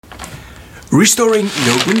Restoring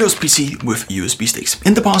your Windows PC with USB sticks.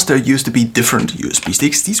 In the past there used to be different USB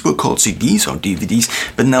sticks. These were called CDs or DVDs,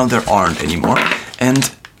 but now there aren't anymore.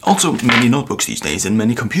 And also many notebooks these days and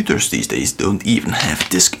many computers these days don't even have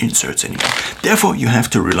disk inserts anymore. Therefore you have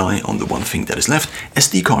to rely on the one thing that is left,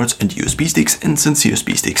 SD cards and USB sticks, and since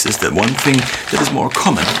USB sticks is the one thing that is more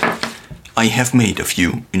common, I have made a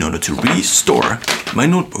few in order to restore my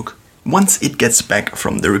notebook once it gets back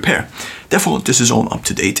from the repair. Therefore, this is all up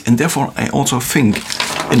to date, and therefore I also think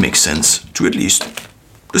it makes sense to at least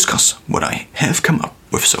discuss what I have come up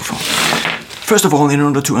with so far. First of all, in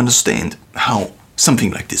order to understand how something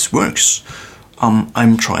like this works,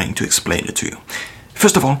 I'm trying to explain it to you.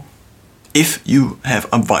 First of all, if you have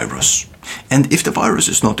a virus, and if the virus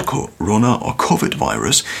is not the corona or COVID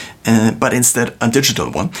virus, but instead a digital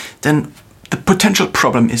one, then the potential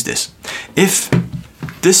problem is this. If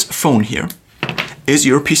this phone here is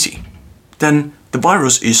your PC, then the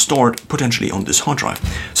virus is stored potentially on this hard drive.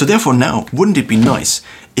 So therefore now, wouldn't it be nice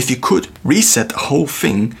if you could reset the whole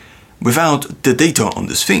thing without the data on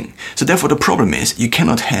this thing? So therefore the problem is you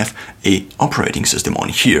cannot have an operating system on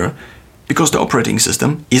here because the operating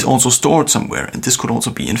system is also stored somewhere and this could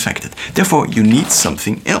also be infected. Therefore you need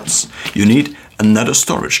something else. You need another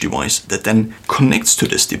storage device that then connects to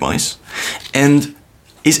this device and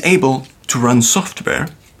is able to run software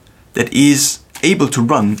that is able to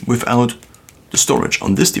run without the storage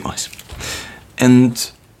on this device.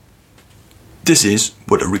 And this is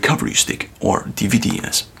what a recovery stick or DVD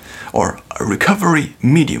is, or a recovery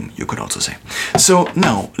medium, you could also say. So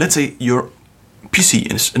now, let's say your PC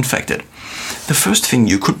is infected. The first thing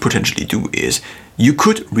you could potentially do is you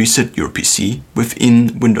could reset your PC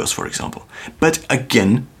within Windows, for example. But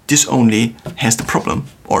again, this only has the problem,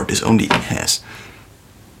 or this only has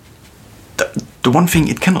the one thing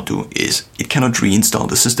it cannot do is it cannot reinstall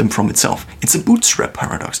the system from itself. It's a bootstrap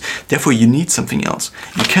paradox. Therefore, you need something else.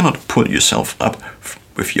 You cannot pull yourself up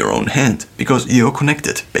with your own hand because you're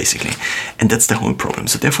connected, basically. And that's the whole problem.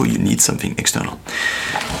 So therefore, you need something external.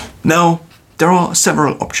 Now, there are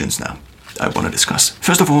several options now I want to discuss.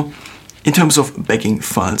 First of all, in terms of backing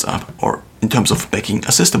files up, or in terms of backing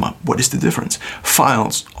a system up, what is the difference?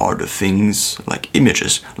 Files are the things like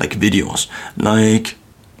images, like videos, like,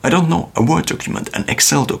 I don't know, a Word document, an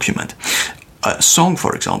Excel document. A song,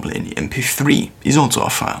 for example, in the MP3 is also a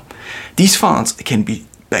file. These files can be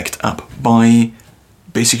backed up by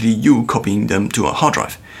basically you copying them to a hard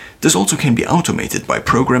drive. This also can be automated by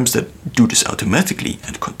programs that do this automatically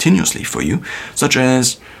and continuously for you, such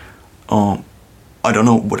as, I don't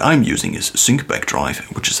know, what I'm using is SyncBack Drive,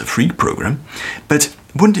 which is a free program. But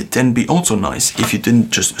wouldn't it then be also nice if you didn't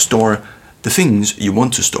just store the things you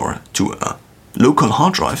want to store to a local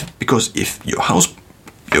hard drive, because if your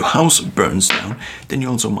house burns down, then you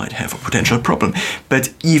also might have a potential problem.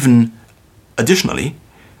 But even additionally,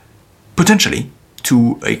 potentially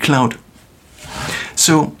to a cloud.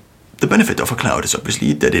 So the benefit of a cloud is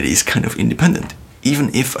obviously that it is kind of independent.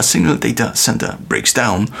 Even if a single data center breaks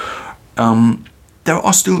down, there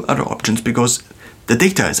are still other options because the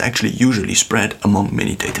data is actually usually spread among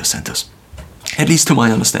many data centers. At least to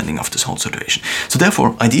my understanding of this whole situation. So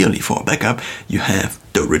therefore, ideally for a backup, you have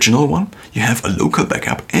the original one, you have a local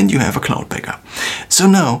backup, and you have a cloud backup. So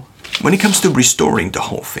now, when it comes to restoring the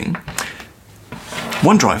whole thing,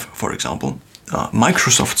 OneDrive, for example,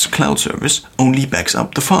 Microsoft's cloud service only backs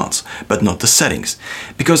up the files, but not the settings.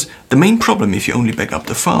 Because the main problem if you only back up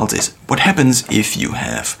the files is what happens if you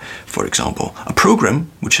have, for example, a program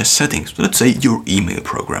which has settings. Let's say your email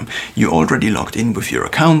program. You're already logged in with your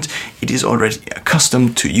account, it is already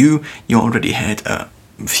accustomed to you, you already had a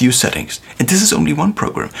few settings. And this is only one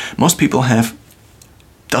program. Most people have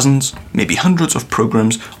dozens, maybe hundreds of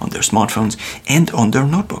programs on their smartphones and on their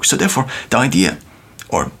notebooks. So therefore, the idea,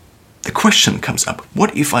 or the question comes up,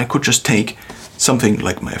 what if I could just take something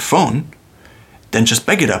like my phone, then just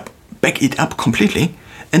back it up completely,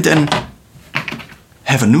 and then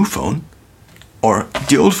have a new phone, or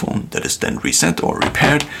the old phone that is then reset or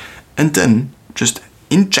repaired, and then just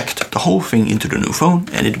inject the whole thing into the new phone,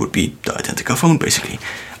 and it would be the identical phone, basically.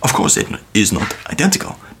 Of course, it is not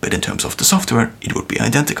identical, but in terms of the software, it would be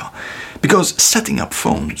identical. Because setting up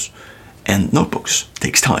phones and notebooks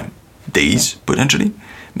takes time. Days, potentially,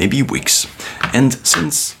 maybe weeks. And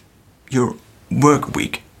since your work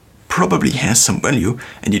week probably has some value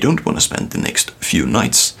and you don't want to spend the next few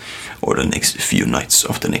nights or the next few nights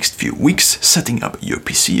of the next few weeks setting up your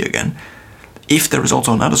PC again, if there is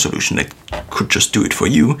also another solution that could just do it for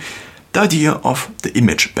you, the idea of the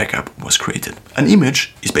image backup was created. An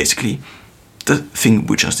image is basically the thing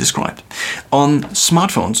we just described. On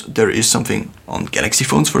smartphones, there is something on Galaxy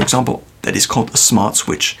phones, for example, that is called a smart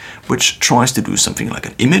switch, which tries to do something like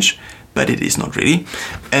an image, but it is not really.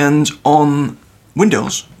 And on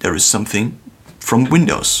Windows, there is something from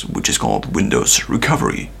Windows, which is called Windows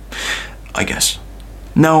Recovery, I guess.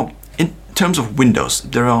 Now, in terms of Windows,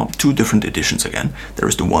 there are two different editions again. There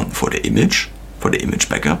is the one for the image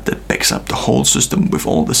backup that backs up the whole system with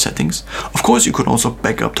all the settings. Of course, you could also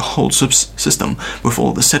back up the whole system with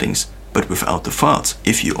all the settings, but without the files,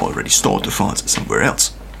 if you already stored the files somewhere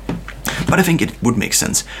else. But I think it would make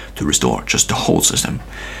sense to restore just the whole system.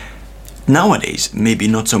 Nowadays, maybe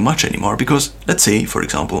not so much anymore, because let's say, for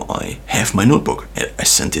example, I have my notebook, I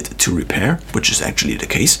sent it to repair, which is actually the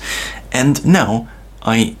case, and now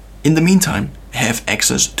I, in the meantime, have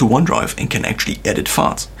access to OneDrive and can actually edit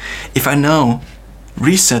files. If I now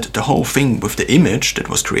reset the whole thing with the image that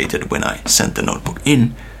was created when I sent the notebook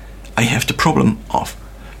in, I have the problem of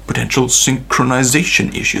potential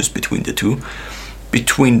synchronization issues between the two,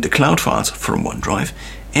 between the cloud files from OneDrive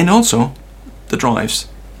and also the drives,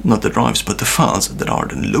 not the drives, but the files that are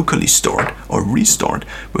then locally stored or restored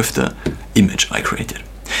with the image I created.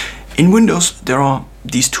 In Windows, there are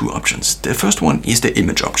these two options. The first one is the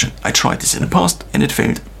image option. I tried this in the past and it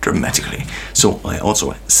failed dramatically. So I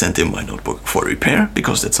also sent in my notebook for repair,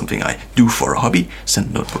 because that's something I do for a hobby,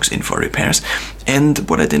 send notebooks in for repairs. And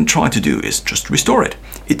what I then tried to do is just restore it.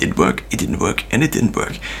 It didn't work, it didn't work, and it didn't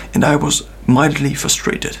work. And I was mildly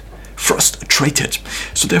frustrated.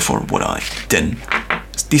 So therefore, what I then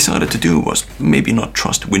decided to do was maybe not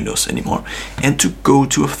trust Windows anymore and to go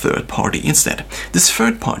to a third party instead. This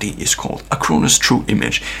third party is called Acronis True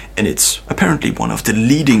Image, and it's apparently one of the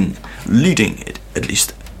leading, at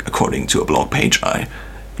least according to a blog page I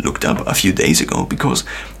looked up a few days ago, because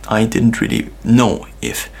I didn't really know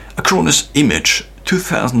if Acronis Image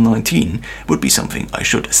 2019 would be something I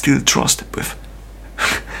should still trust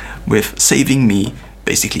with saving me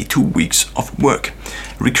basically 2 weeks of work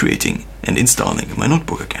recreating and installing my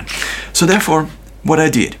notebook again. So therefore, what I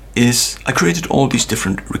did is I created all these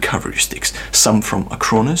different recovery sticks, some from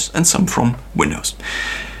Acronis and some from Windows.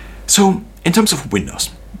 So in terms of Windows,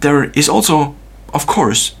 there is also, of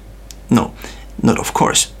course, no, not of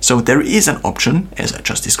course. So there is an option, as I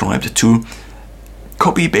just described, to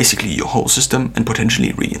copy basically your whole system and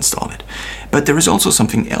potentially reinstall it. But there is also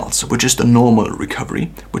something else, which is the normal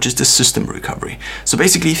recovery, which is the system recovery. So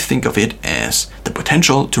basically think of it as the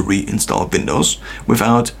potential to reinstall Windows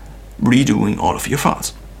without redoing all of your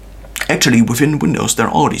files. Actually, within Windows, there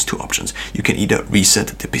are these two options. You can either reset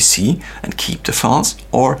the PC and keep the files,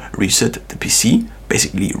 or reset the PC,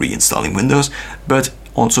 basically reinstalling Windows, but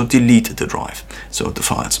also delete the drive, so the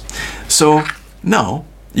files. So now,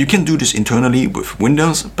 you can do this internally with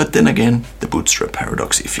Windows, but then again, the bootstrap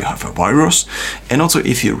paradox if you have a virus, and also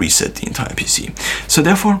if you reset the entire PC. So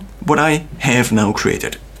therefore, what I have now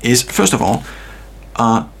created is, first of all,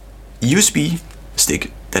 a USB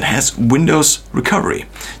stick that has Windows Recovery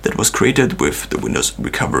that was created with the Windows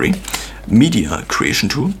Recovery Media Creation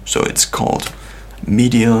Tool. So it's called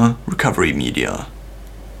Media Recovery Media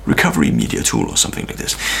Tool or something like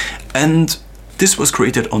this. And this was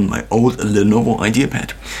created on my old Lenovo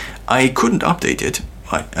IdeaPad. I couldn't update it.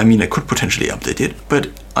 I mean, I could potentially update it, but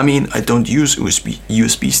I mean, I don't use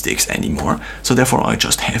USB sticks anymore, so therefore I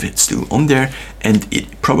just have it still on there, and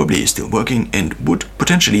it probably is still working and would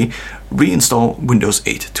potentially reinstall Windows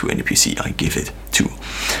 8 to any PC I give it to.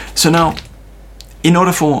 So now, in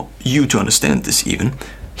order for you to understand this even,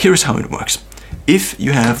 here's how it works. If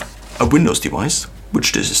you have a Windows device,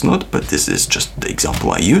 which this is not, but this is just the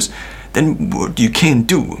example I use, then what you can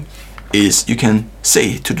do is you can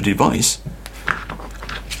say to the device,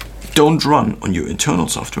 don't run on your internal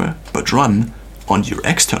software, but run on your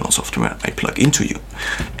external software I plug into you.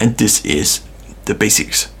 And this is the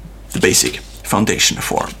basic foundation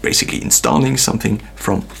for basically installing something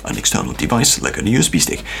from an external device like a USB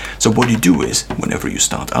stick. So what you do is, whenever you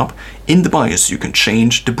start up, in the BIOS you can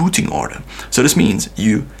change the booting order. So this means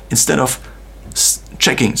you, instead of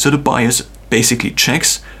checking, so the BIOS basically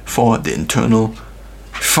checks for the internal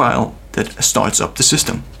file that starts up the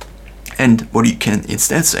system. And what you can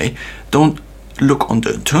instead say, don't look on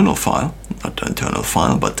the internal file, not the internal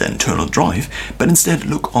file, but the internal drive, but instead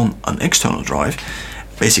look on an external drive,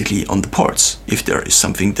 basically on the ports, if there is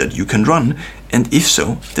something that you can run, and if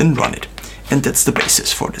so, then run it. And that's the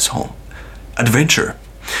basis for this whole adventure.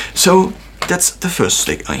 So that's the first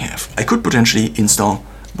stick I have. I could potentially install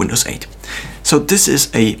Windows 8. So this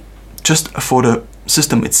is just for the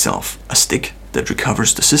system itself, a stick that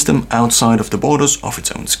recovers the system outside of the borders of its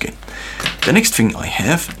own skin. The next thing I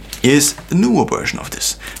have is the newer version of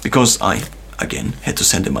this, because I again had to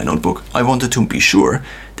send in my notebook, I wanted to be sure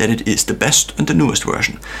that it is the best and the newest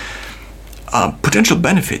version. A potential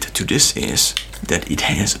benefit to this is that it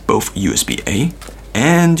has both USB-A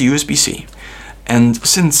and USB-C. And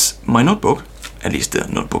since my notebook, at least the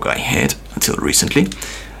notebook I had until recently,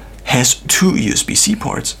 has 2 USB-C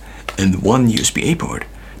ports and 1 USB-A port,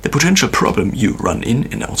 the potential problem you run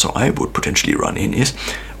in, and also I would potentially run in, is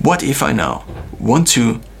what if I now want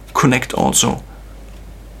to connect also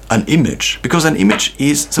an image, because an image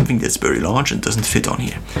is something that's very large and doesn't fit on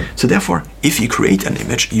here. So therefore, if you create an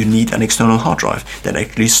image, you need an external hard drive that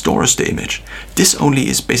actually stores the image. This only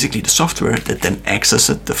is basically the software that then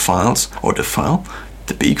accesses the files, or the file,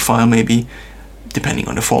 the big file maybe, depending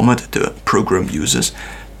on the format the program uses,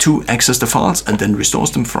 to access the files and then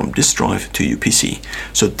restores them from this drive to your PC.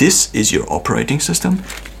 So this is your operating system,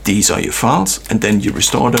 these are your files, and then you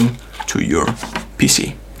restore them to your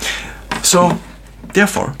PC. So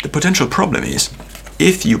therefore, the potential problem is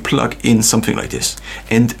if you plug in something like this,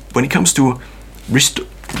 and when it comes to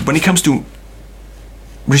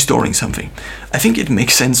restoring something, I think it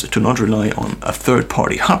makes sense to not rely on a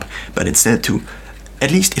third-party hub, but instead to, at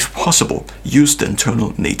least if possible, use the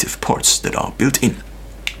internal native ports that are built in.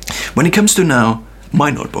 When it comes to now my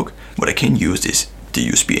notebook, what I can use is the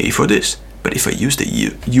USB-A for this. But if I use the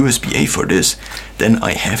USB-A for this, then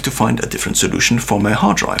I have to find a different solution for my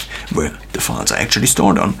hard drive, where the files are actually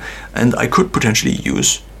stored on. And I could potentially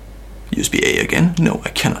use USB-A again. No, I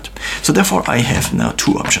cannot. So therefore, I have now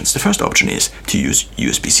 2 options. The first option is to use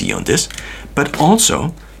USB-C on this, but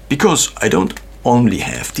also, because I don't only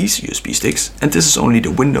have these USB sticks, and this is only the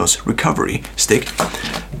Windows recovery stick,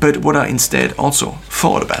 but what I instead also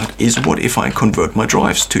thought about is what if I convert my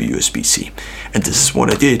drives to USB-C? And this is what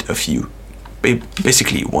I did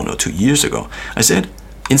basically 1 or 2 years ago. I said,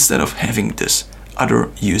 instead of having this other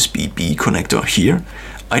USB-B connector here,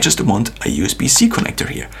 I just want a USB-C connector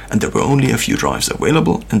here. And there were only a few drives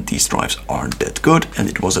available, and these drives aren't that good, and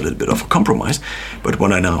it was a little bit of a compromise. But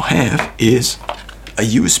what I now have is a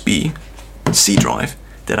USB-C drive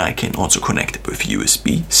that I can also connect with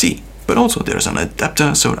USB-C. But also there's an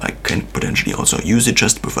adapter, so I can potentially also use it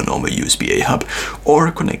just with a normal USB-A hub,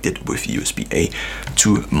 or connect it with USB-A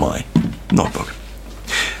to my notebook.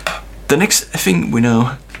 The next thing we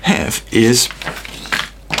now have is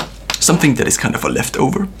something that is kind of a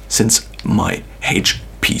leftover, since my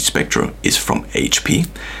HP Spectra is from HP,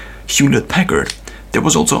 Hewlett-Packard. There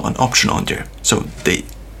was also an option on there. So the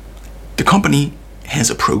company has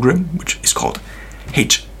a program which is called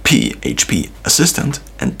HP Assistant,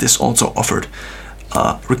 and this also offered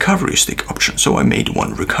a recovery stick option. So I made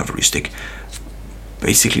one recovery stick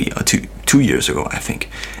basically 2 years ago, I think.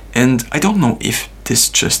 And I don't know if this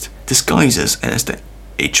just disguises as the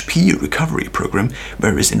HP recovery program,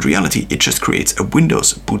 whereas in reality it just creates a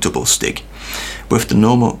Windows bootable stick with the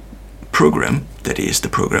normal program, that is the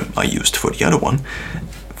program I used for the other one,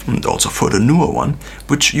 and also for the newer one,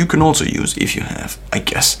 which you can also use if you have, I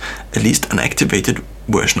guess, at least an activated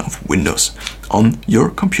version of Windows on your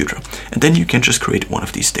computer. And then you can just create one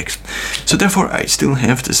of these sticks. So therefore I still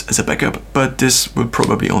have this as a backup, but this will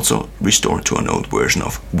probably also restore to an old version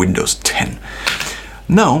of Windows 10.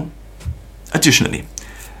 Now, additionally,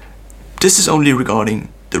 this is only regarding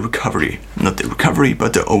the recovery, not the recovery,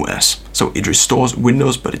 but the OS. So it restores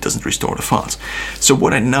Windows, but it doesn't restore the files. So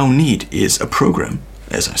what I now need is a program,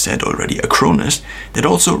 as I said already, Acronis, that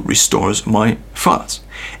also restores my files.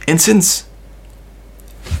 And since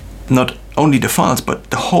not only the files,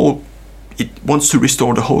 but the whole, it wants to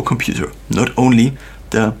restore the whole computer.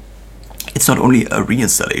 It's not only a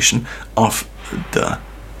reinstallation of the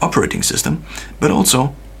operating system, but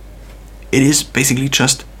also it is basically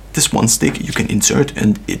just this one stick you can insert,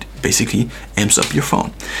 and it basically amps up your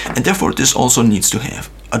phone. And therefore this also needs to have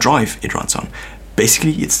a drive it runs on.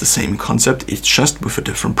 Basically it's the same concept, it's just with a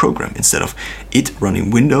different program. Instead of it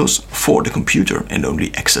running Windows for the computer and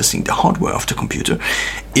only accessing the hardware of the computer,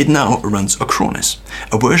 it now runs Acronis,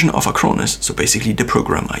 a version of Acronis, so basically the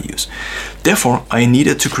program I use. Therefore I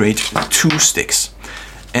needed to create 2 sticks,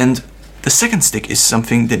 and the second stick is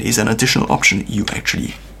something that is an additional option you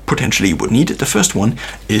actually potentially would need. The first one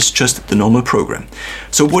is just the normal program.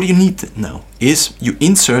 So what you need now is you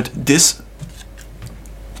insert this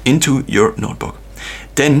into your notebook.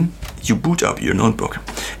 Then you boot up your notebook.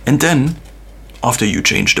 And then after you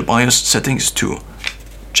change the BIOS settings to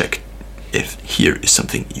check if here is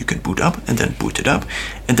something you can boot up, and then boot it up,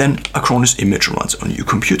 and then Acronis image runs on your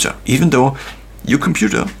computer, even though your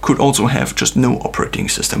computer could also have just no operating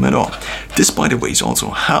system at all. This, by the way, is also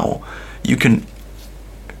how you can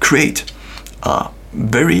create a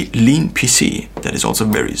very lean PC that is also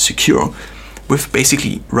very secure with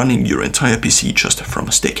basically running your entire PC just from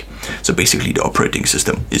a stick. So basically the operating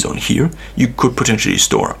system is on here. You could potentially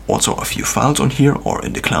store also a few files on here or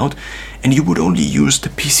in the cloud, and you would only use the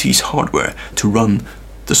PC's hardware to run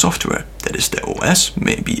the software, that is the OS,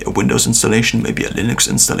 maybe a Windows installation, maybe a Linux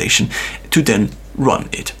installation, to then run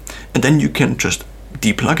it. And then you can just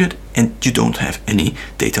deplug it and you don't have any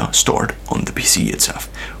data stored on the PC itself,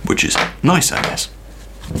 which is nice, I guess.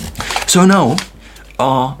 So now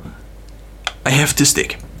I have the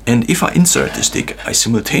stick, and if I insert the stick, I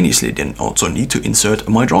simultaneously then also need to insert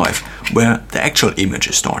my drive where the actual image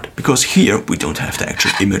is stored, because here we don't have the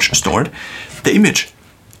actual image stored. The image,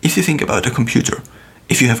 if you think about a computer,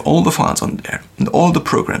 if you have all the files on there and all the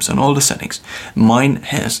programs and all the settings, mine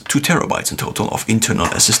has 2 terabytes in total of internal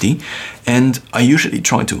SSD, and I usually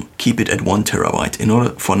try to keep it at 1 terabyte in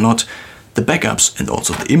order for not the backups and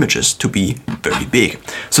also the images to be very big.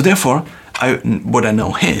 So therefore, what I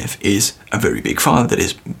now have is a very big file that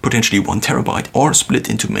is potentially 1 terabyte or split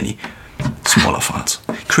into many smaller files,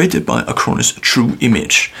 created by Acronis True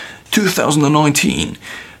Image 2019.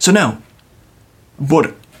 So now,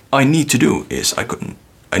 what I need to do is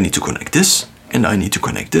I need to connect this, and I need to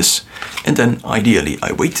connect this, and then ideally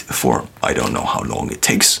I wait for, I don't know how long it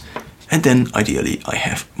takes, and then ideally I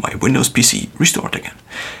have my Windows PC restored again.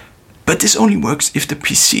 But this only works if the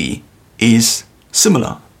PC is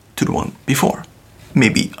similar to the one before,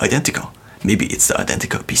 maybe identical. Maybe it's the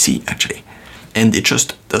identical PC actually, and it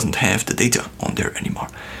just doesn't have the data on there anymore.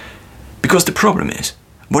 Because the problem is,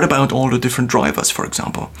 what about all the different drivers, for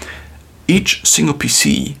example? Each single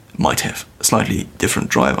PC might have slightly different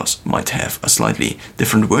drivers, might have a slightly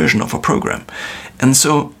different version of a program. And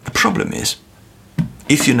so the problem is,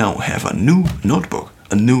 if you now have a new notebook,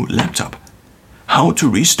 a new laptop, how to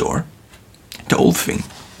restore the old thing?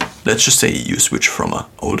 Let's just say you switch from an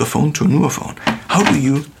older phone to a newer phone. How do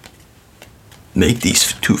you make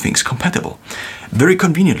these two things compatible? Very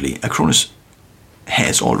conveniently, Acronis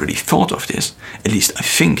has already thought of this. At least I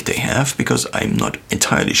think they have, because I'm not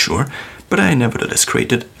entirely sure, but I nevertheless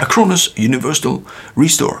created Acronis Universal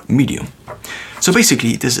Restore Medium. So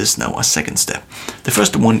basically this is now a second step. The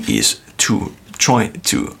first one is to try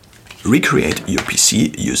to recreate your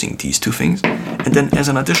PC using these two things, and then as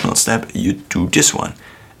an additional step you do this one,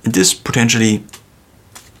 and this potentially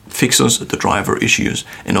fixes the driver issues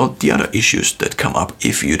and all the other issues that come up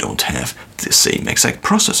if you don't have the same exact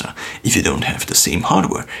processor, if you don't have the same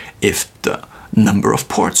hardware, if the number of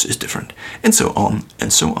ports is different, and so on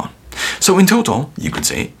and so on. So in total, you could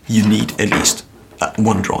say you need at least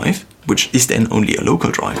one drive, which is then only a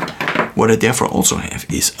local drive. What I therefore also have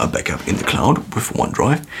is a backup in the cloud with one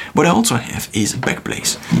drive. What I also have is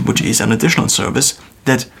Backblaze, which is an additional service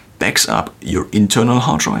that backs up your internal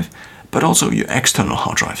hard drive, but also your external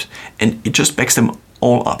hard drives, and it just backs them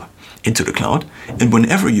all up into the cloud. And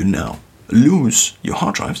whenever you now lose your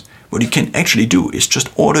hard drives, what you can actually do is just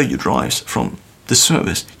order your drives from the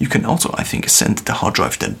service. You can also, I think, send the hard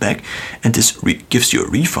drive then back, and this gives you a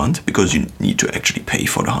refund because you need to actually pay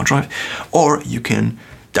for the hard drive. Or you can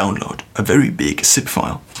download a very big zip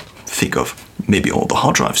file, think of maybe all the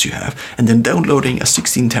hard drives you have, and then downloading a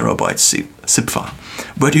 16 terabyte zip file.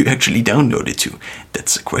 Where do you actually download it to?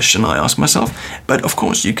 That's a question I ask myself. But of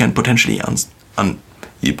course you can potentially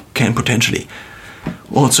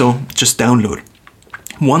also just download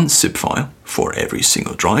one zip file for every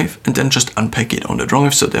single drive and then just unpack it on the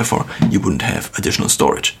drive, so therefore you wouldn't have additional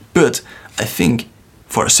storage. But I think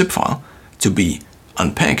for a zip file to be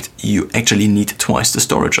unpacked, you actually need twice the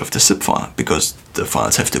storage of the zip file, because the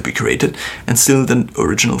files have to be created and still the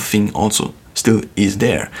original thing also still is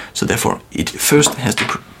there. So therefore it first has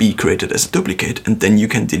to be created as a duplicate, and then you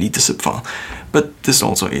can delete the zip file. But this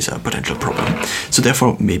also is a potential problem. So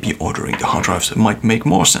therefore maybe ordering the hard drives might make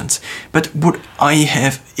more sense. But what I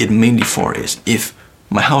have it mainly for is, if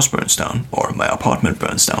my house burns down, or my apartment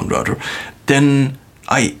burns down rather, then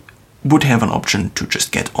I would have an option to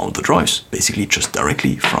just get all the drives, basically just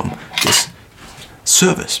directly from this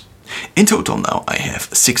service. In total now I have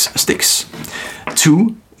 6 sticks,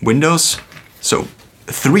 2 Windows, so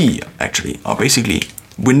 3 actually are basically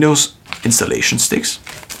Windows installation sticks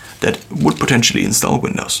that would potentially install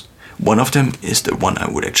Windows. One of them is the one I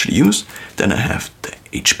would actually use, then I have the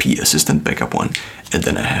HP Assistant backup one, and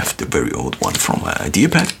then I have the very old one from my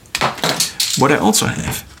IdeaPad. What I also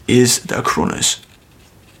have is the Acronis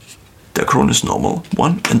normal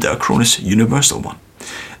one and the Acronis universal one.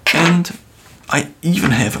 And I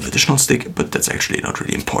even have an additional stick, but that's actually not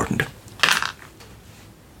really important,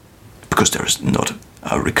 because there is not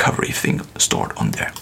a recovery thing stored on there.